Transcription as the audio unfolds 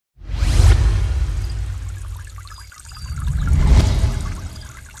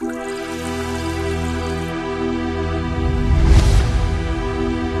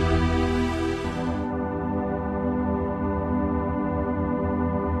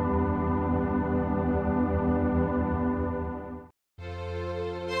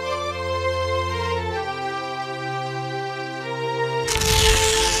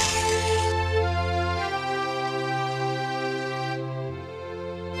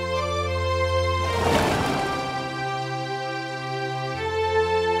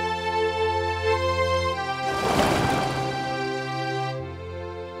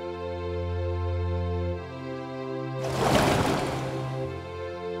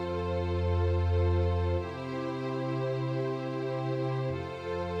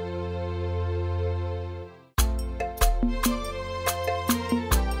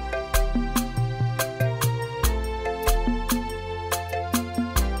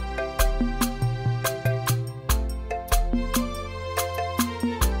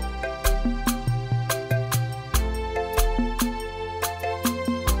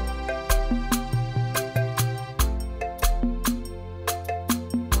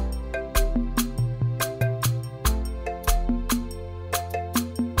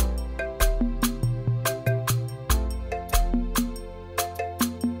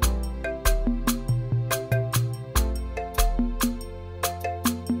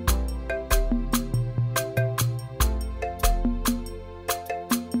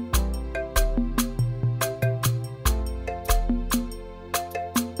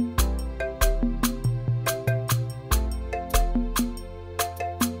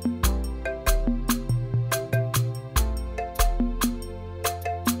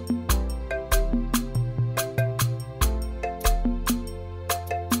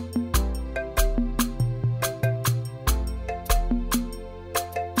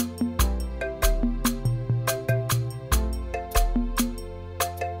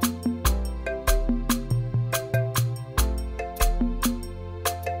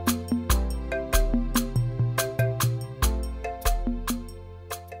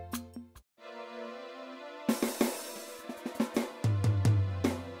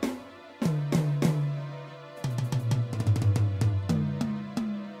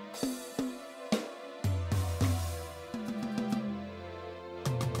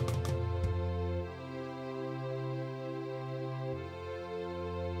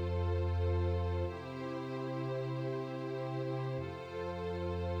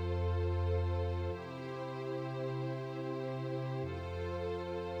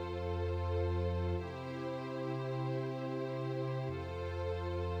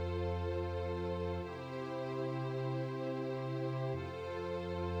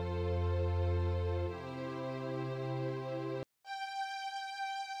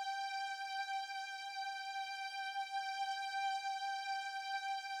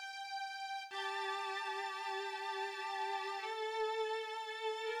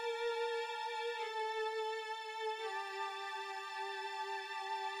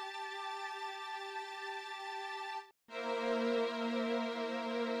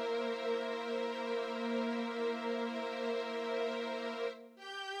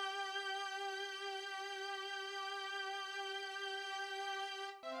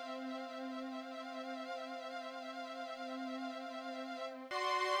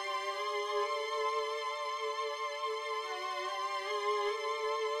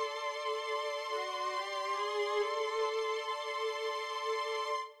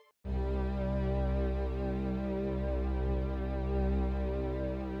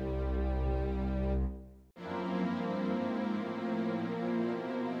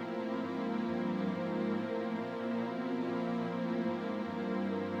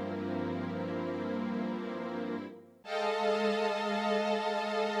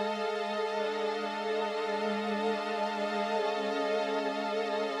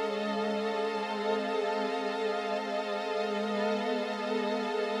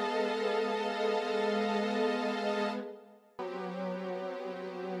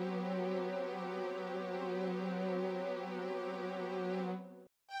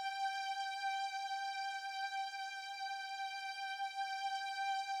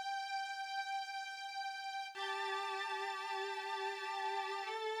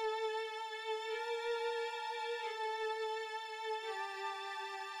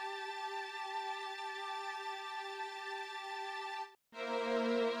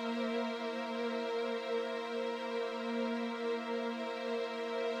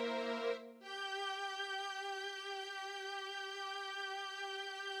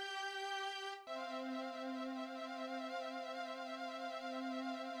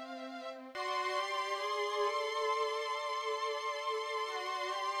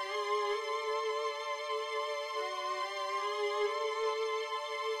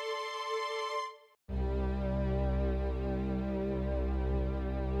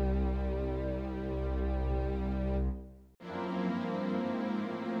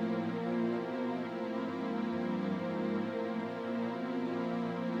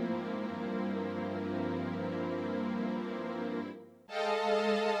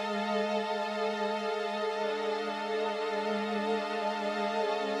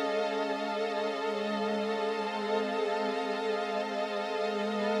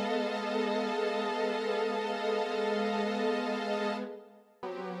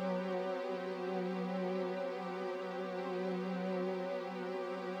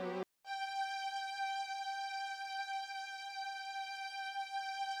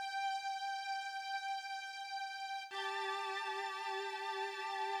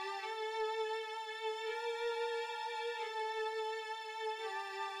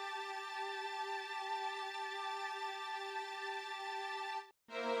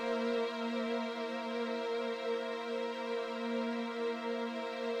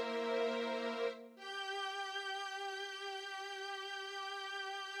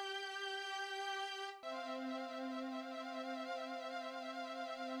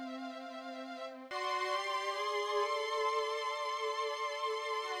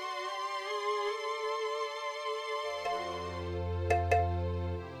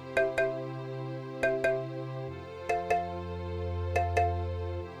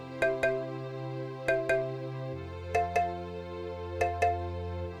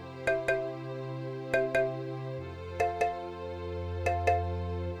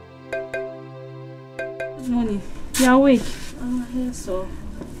Morning. You're awake? Yes, so.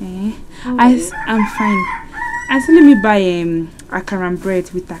 Eh? I'm fine. I said let me buy akara and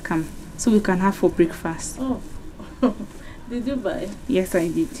bread with akam so we can have for breakfast. Oh. Did you buy? Yes, I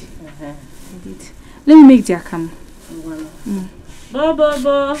did. I did. Let me make the akam.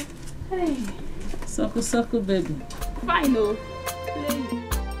 Bo. Hey. Suckle, baby. Fine, oh.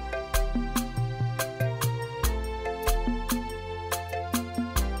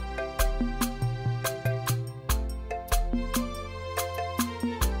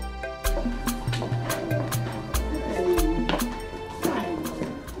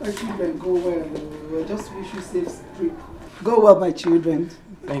 Go well. I just wish you safe trip. Go well, my children.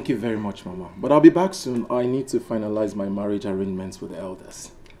 Thank you very much, Mama. But I'll be back soon. I need to finalize my marriage arrangements with the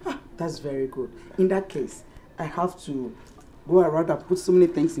elders. That's very good. In that case, I have to go around and put so many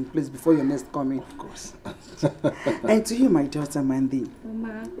things in place before your next coming. Of course. And to you, my daughter Mandy,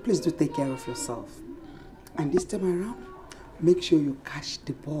 Mama, please do take care of yourself. And this time around, make sure you catch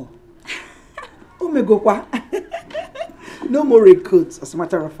the ball. Oh my God. No more recruits, as a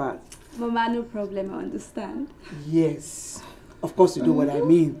matter of fact. Mama, no problem, I understand. Yes. Of course you know what I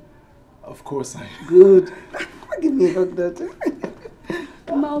mean. Of course I... Good. Give me a hug, daughter.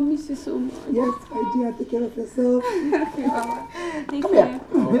 Mama, I'll miss you so much. Yes, my dear, take care of yourself. Okay, Mama. Take Come care. here.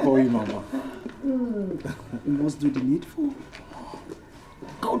 I'll call you, Mama. You must do the needful.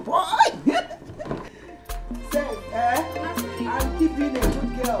 Good boy. Say, I'll keep being a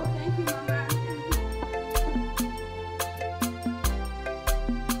good girl. Thank you, Mama.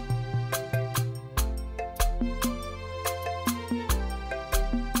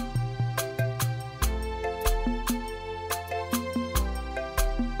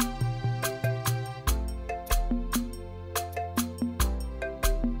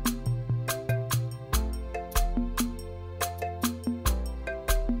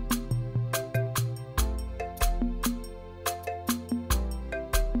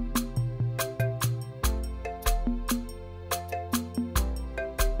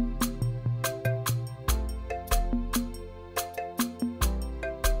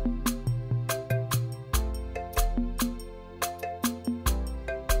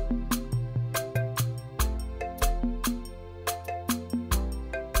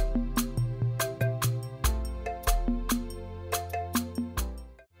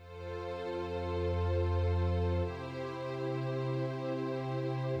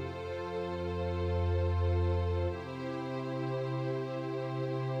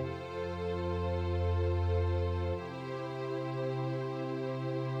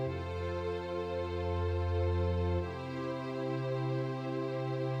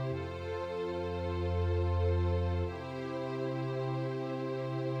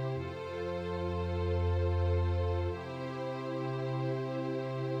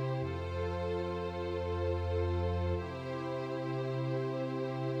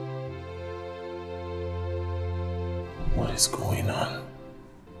 What is going on?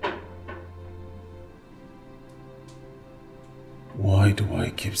 Why do I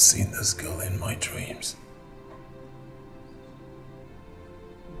keep seeing this girl in my dreams?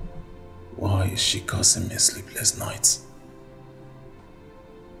 Why is she causing me sleepless nights?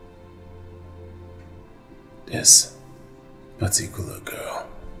 This particular girl.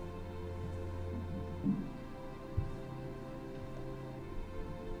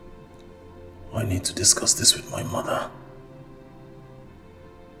 I need to discuss this with my mother.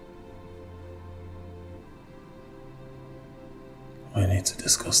 I need to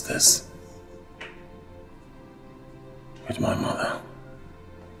discuss this with my mother.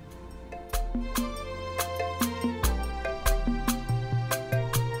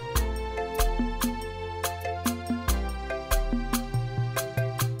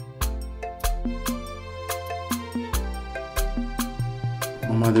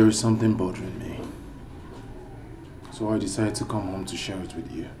 Mama, there is something bothering me. So I decided to come home to share it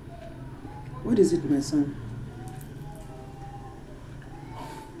with you. What is it, my son?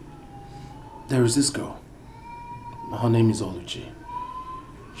 There is this girl. Her name is Oluchi.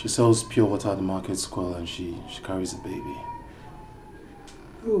 She sells pure water at the market square and she carries a baby.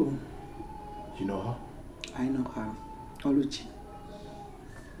 Oh. You know her? I know her. Oluchi.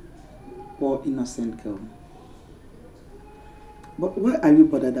 Poor innocent girl. But why are you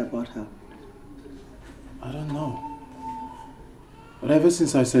bothered about her? I don't know. But ever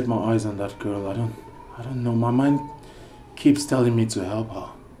since I set my eyes on that girl, I don't know. My mind keeps telling me to help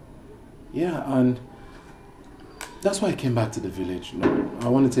her. Yeah, and that's why I came back to the village. You know, I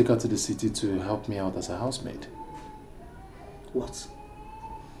want to take her to the city to help me out as a housemaid. What?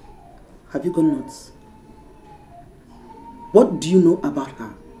 Have you gone nuts? What do you know about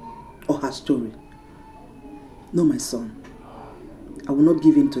her or her story? No, my son. I will not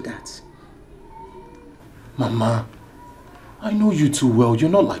give in to that. Mama, I know you too well. You're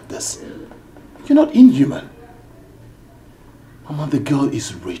not like this. You're not inhuman. Mama, the girl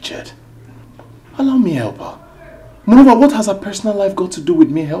is wretched. Allow me help her. Moreover, what has her personal life got to do with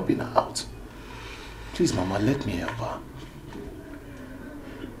me helping her out? Please, Mama, let me help her.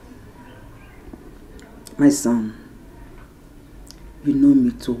 My son, you know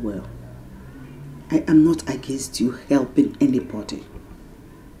me too well. I am not against you helping anybody.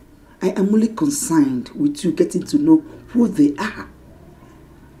 I am only concerned with you getting to know who they are.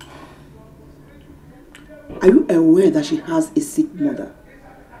 Are you aware that she has a sick mother?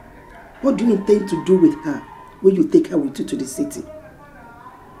 What do you intend to do with her when you take her with you to the city?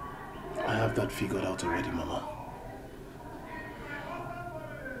 I have that figured out already, Mama.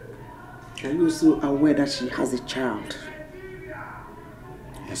 Are you also aware that she has a child?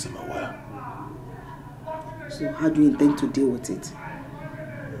 Yes, I'm aware. So how do you intend to deal with it?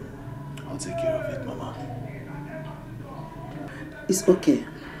 I'll take care of it, Mama. It's okay.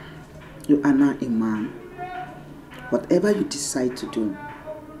 You are now a man. Whatever you decide to do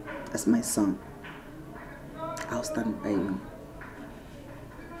as my son, I'll stand by you.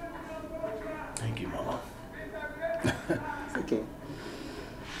 Thank you, Mama. It's okay.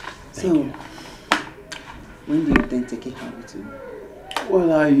 Thank you. When do you intend taking her with you?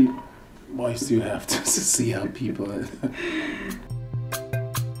 Well, I still have to see how people are.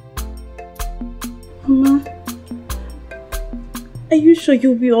 Mama, are you sure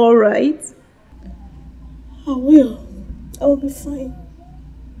you'll be alright? I will. I'll be fine.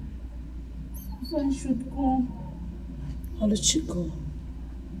 So I should go. I'll let you go.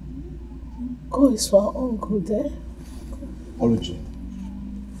 Go is for our uncle there. Oluchi,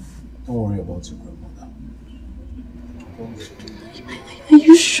 don't worry about your grandmother. Are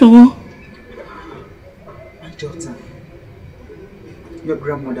you sure? My daughter, your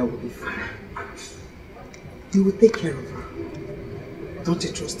grandmother will be fine. You will take care of her. Don't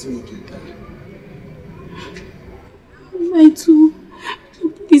you trust me again? I do.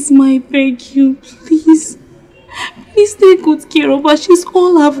 Please, I beg you, please. Please take good care of her. She's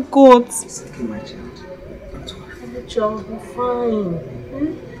all I've got. It's okay, my child. Don't worry. I'll be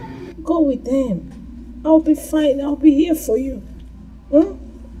fine. Go with them. I'll be fine. I'll be here for you.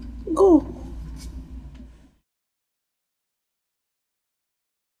 Go.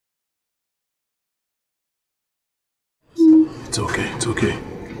 It's okay, it's okay.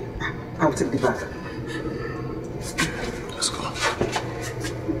 I'll take the bag. Let's go.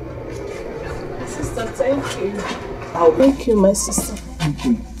 Sister, thank you. Thank you, my sister. Thank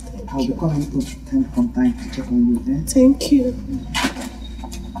you. I'll be coming from time to check on you then. Thank you.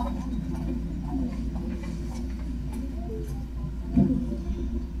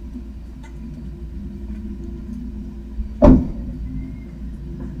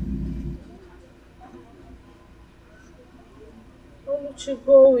 Why don't you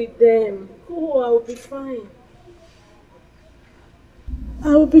go with them? Go, I'll be fine.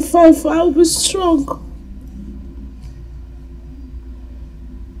 I will be fine, for I will be strong.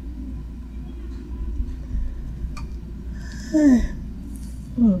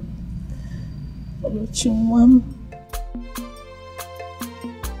 Mom.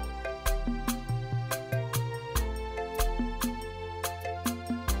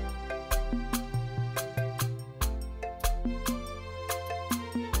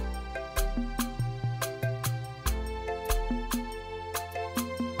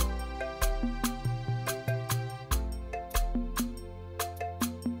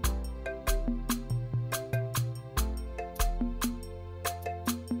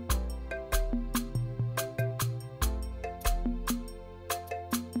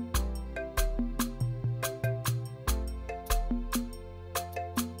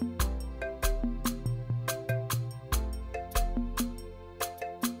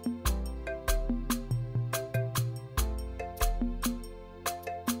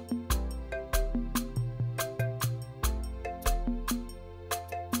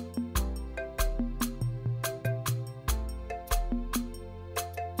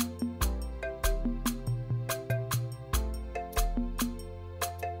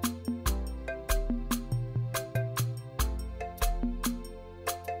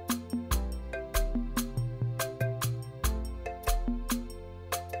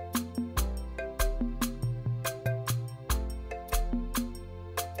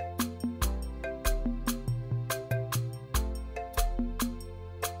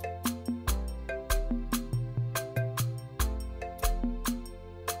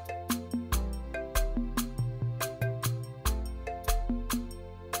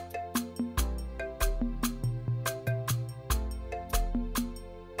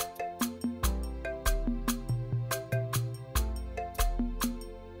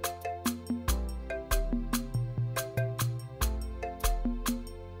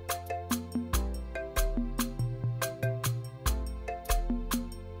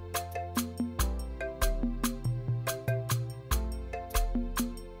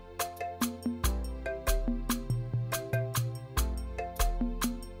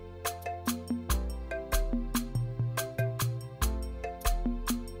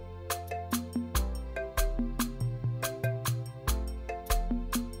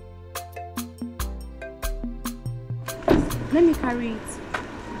 Let me carry it.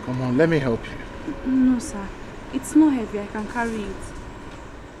 Come on, let me help you. No, sir. It's not heavy. I can carry it.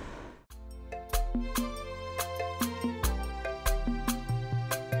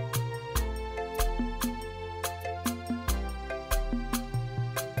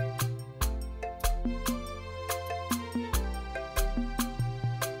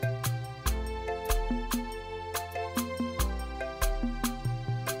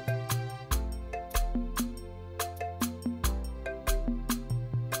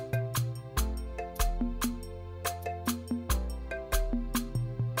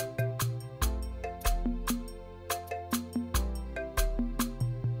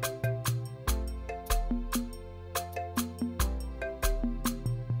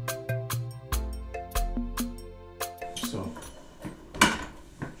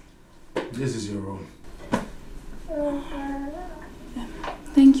 This is your room.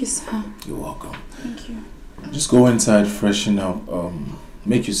 Thank you, sir. You're welcome. Thank you. Just go inside, freshen up,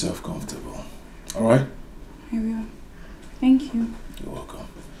 make yourself comfortable. Alright? I will. Thank you. You're welcome.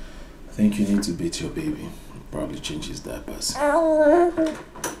 I think you need to beat your baby. Probably change his diapers.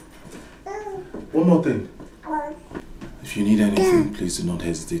 One more thing. If you need anything, please do not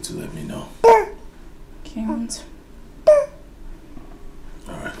hesitate to let me know. Okay, Aunt.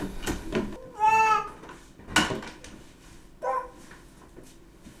 Alright.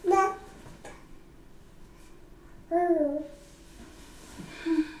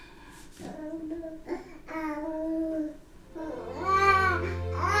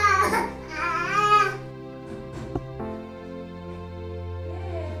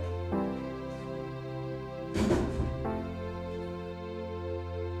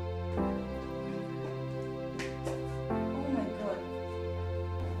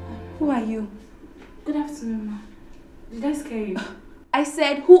 Who are you? Good afternoon, ma. Did I scare you? I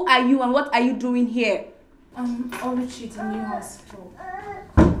said, who are you and what are you doing here? Oluchi, it's a new hospital.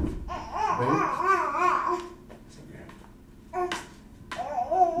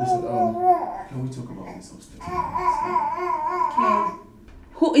 Listen, can we talk about this upstairs? Okay.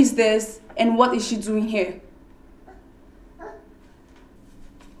 Who is this and what is she doing here?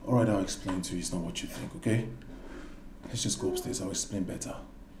 Alright, I'll explain to you. It's not what you think, okay? Let's just go upstairs. I'll explain better.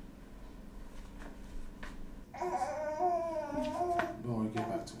 Don't worry, get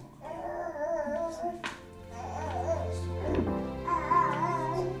back to work.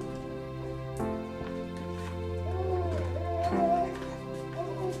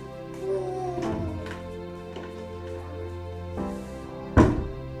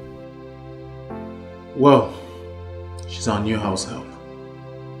 Well, she's our new house help.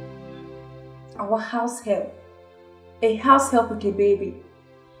 Our house help? A house help with a baby?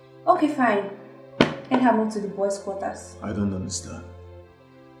 Okay, fine. Let her move to the boys' quarters. I don't understand.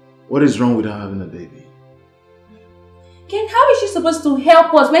 What is wrong with her having a baby? Ken, how is she supposed to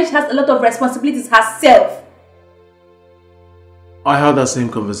help us when she has a lot of responsibilities herself? I had that same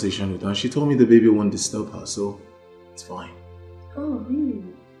conversation with her and she told me the baby won't disturb her, so it's fine. Oh, really?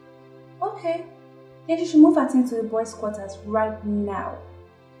 Okay. Then you should move her into the boys' quarters right now.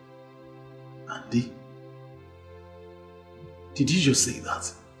 Andy? Did you just say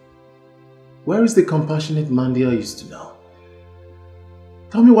that? Where is the compassionate Mandy I used to know?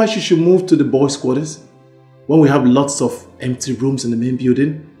 Tell me why she should move to the boys' quarters when we have lots of empty rooms in the main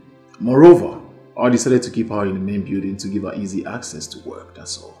building. Moreover, I decided to keep her in the main building to give her easy access to work,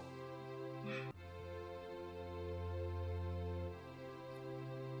 that's all.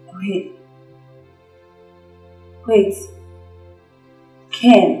 Wait.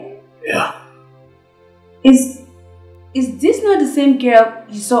 Ken. Yeah. Is this not the same girl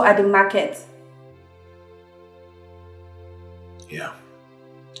you saw at the market? Yeah.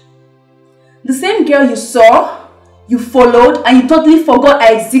 The same girl you saw, you followed, and you totally forgot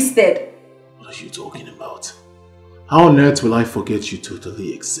I existed. What are you talking about? How on earth will I forget you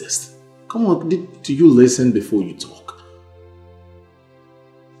totally exist? Come on, do you listen before you talk?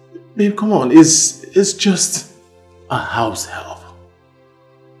 Babe, come on, it's just a house help.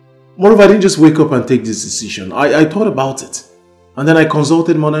 Moreover, I didn't just wake up and take this decision. I thought about it. And then I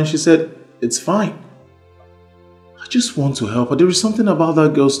consulted Mother and she said, it's fine. I just want to help her. There is something about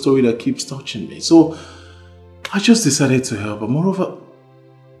that girl's story that keeps touching me. So, I just decided to help her. Moreover,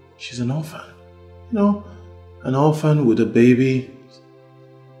 she's an orphan. You know, an orphan with a baby.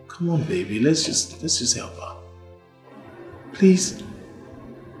 Come on, baby. Let's just help her. Please.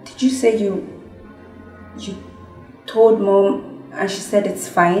 Did you say you told Mom and she said it's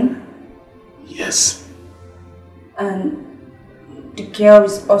fine? Yes. And the girl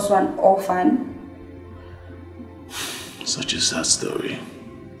is also an orphan? Such a sad story.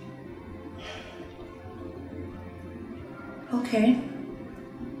 Okay.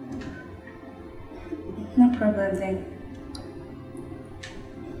 No problem then.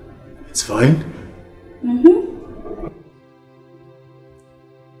 It's fine? Thank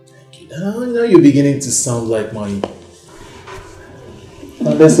you. Now you're beginning to sound like my...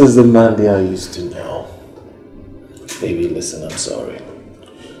 Now this is the Mandy I used to know. Baby, listen, I'm sorry.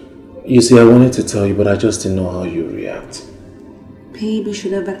 You see, I wanted to tell you, but I just didn't know how you react. Babe, you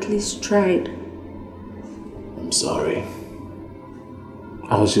should have at least tried. I'm sorry.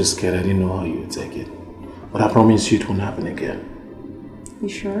 I was just scared. I didn't know how you would take it. But I promise you it won't happen again. You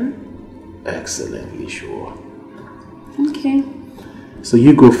sure? Excellently sure. Okay. So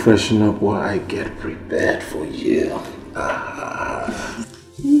you go freshen up while I get prepared for you. Let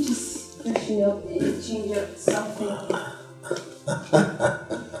me just freshen up and change up something.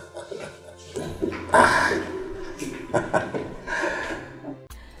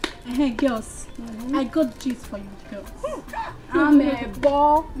 Hey girls, I got gist for you girls. I'm a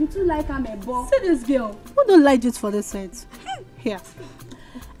ball. You too like I'm a ball. See this girl. Who don't like gist for this set? Here.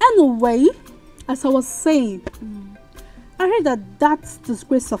 Anyway, as I was saying, I heard that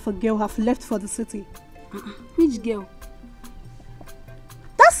disgrace of a girl have left for the city. Which girl?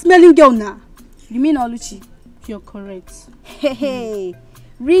 That smelling girl now. You mean Oluchi? You're correct. Hey,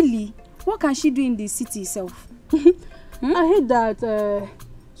 really? What can she do in the city itself? I heard that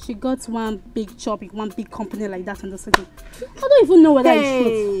she got one big job in one big company like that in the city. I don't even know whether it's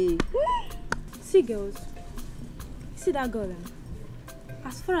true. See girls, see that girl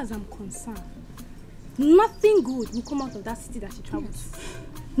as far as I'm concerned, nothing good will come out of that city that she travels.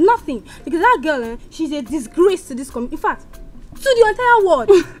 Nothing. Because that girl, she's a disgrace to this community. In fact, to the entire world.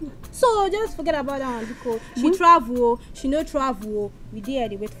 So just forget about that one because she travel, she no travel, we there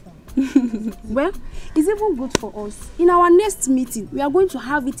they wait for her. Well, it's even good for us. In our next meeting, we are going to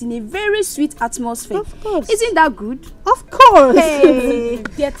have it in a very sweet atmosphere. Of course. Isn't that good? Of course. Hey,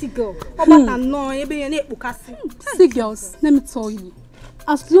 dirty girl. See girls, let me tell you.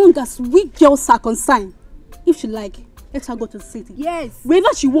 As long as we girls are concerned, if she like, let her go to the city. Yes.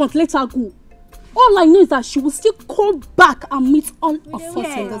 Wherever she wants, let her go. All I know is that she will still come back and meet all of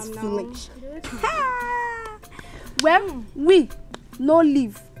us in this village. Well, we no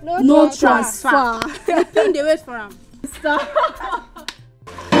leave, no transfer. Nothing they wait for him.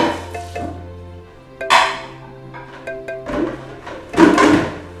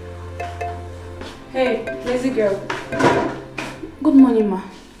 Hey, lazy girl. Good morning, ma.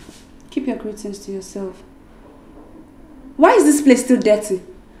 Keep your greetings to yourself. Why is this place still dirty?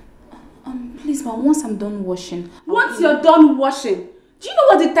 Please, ma, once I'm done washing. Once you're done washing? Do you know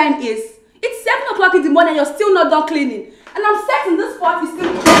what the time is? It's 7 o'clock in the morning and you're still not done cleaning. And I'm certain this spot is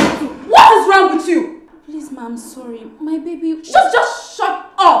still dirty. What is wrong with you? Please, ma, I'm sorry. My baby... Just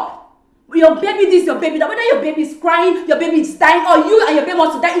shut up! Your baby this, your baby that. Whether your baby is crying, your baby is dying, or you and your baby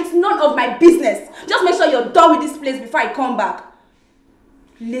wants to die, it's none of my business. Just make sure you're done with this place before I come back.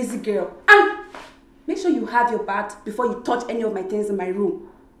 Lazy girl. And make sure you have your bath before you touch any of my things in my room.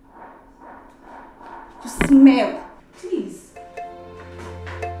 You smell. Please.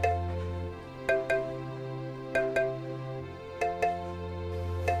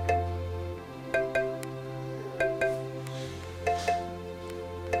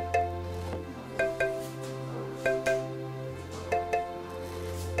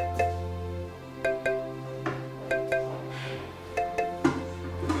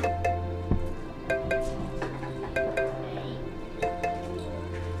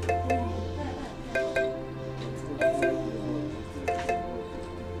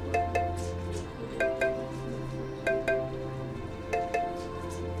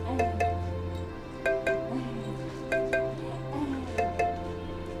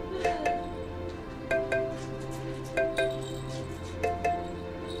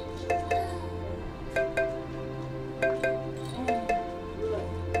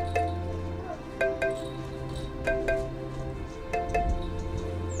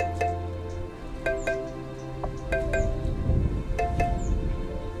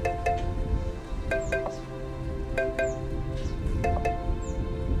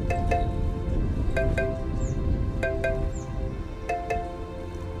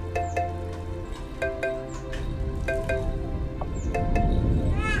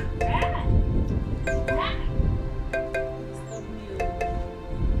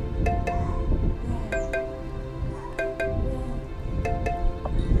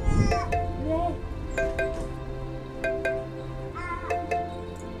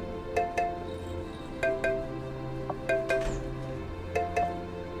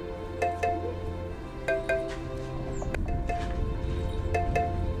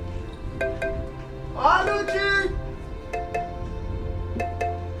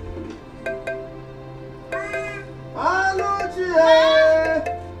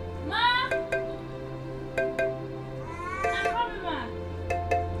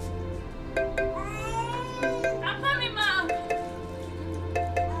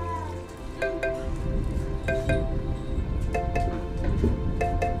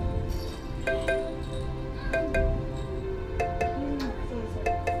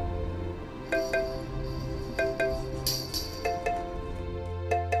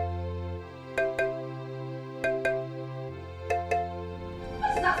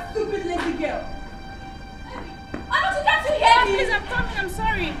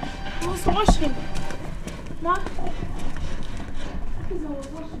 washing. Ma? Please, I was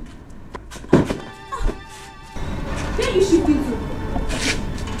washing. Where you shifting to?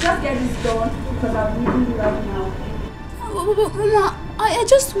 Just get this done because I'm leaving you right now. Mama, I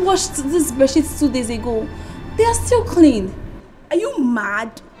just washed these bedsheets 2 days ago. They are still clean. Are you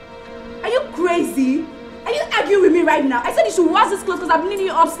mad? Are you crazy? Are you arguing with me right now? I said you should wash this clothes because I'm needing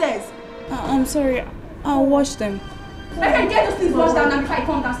you upstairs. I'm sorry. I'll wash them. I can get those things washed down and before I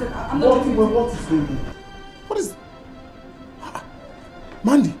come downstairs. I'm not doing it. What is going on? What is...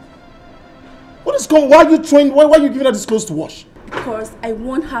 Mandy? What is going on? Why are you trying... Why are you giving her this clothes to wash? Because I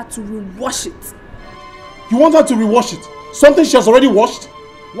want her to rewash it. You want her to rewash it? Something she has already washed?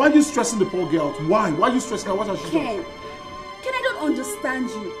 Why are you stressing the poor girl out? Why? Why are you stressing her? What has she done? Ken, I don't understand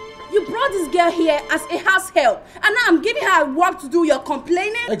you. You brought this girl here as a house help, and now I'm giving her work to do. You're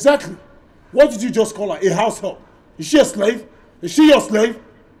complaining? Exactly. What did you just call her? A house help? Is she a slave? Is she your slave?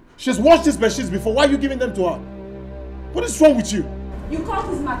 She's washed these bedsheets before. Why are you giving them to her? What is wrong with you? You call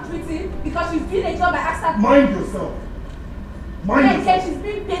this maltreating because she's doing a job by accident. Mind yourself. Mind yourself. She's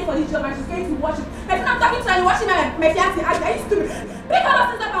being paid for this job and she's going to wash it. But I'm talking to her and washing my fiancé. Are you stupid? Pick all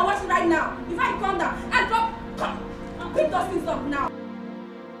those things up and wash it right now. If I calm down and come. Pick those things up now.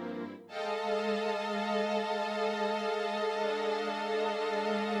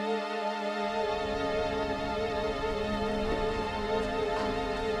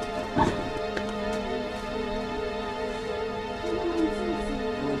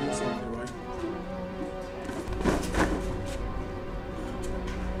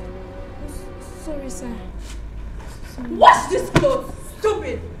 Sorry, sir. Wash this clothes,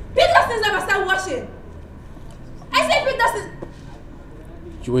 stupid! Pick those things up and start washing. I said pick those things.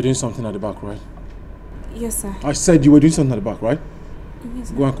 You were doing something at the back, right? Yes, sir. I said you were doing something at the back, right? Yes,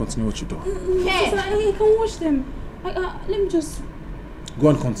 sir. Go and continue what you're doing. Yes, sir, I can wash them. Let me just... Go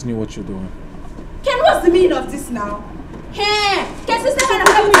and continue what you're doing. Ken, what's the meaning of this now? Hey, Ken, sister, can I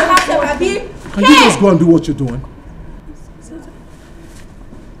come with your house help, Abby? Can you just go and do what you're doing?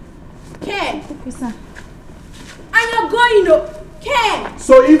 Ken. Okay, sir. And you're going, Ken.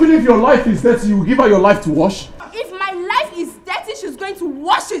 So even if your life is dirty, you will give her your life to wash? If my life is dirty, she's going to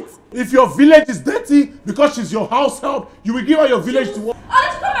wash it. If your village is dirty because she's your house help, you will give her your village to wash? Oh,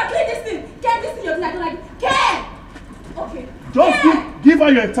 let's come and clean this thing. Ken, this thing you're doing, I don't like it. Ken. Okay. Just give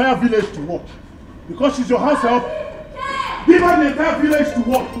her your entire village to wash. Because she's your house help, give her the entire village to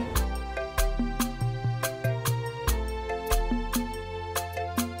wash.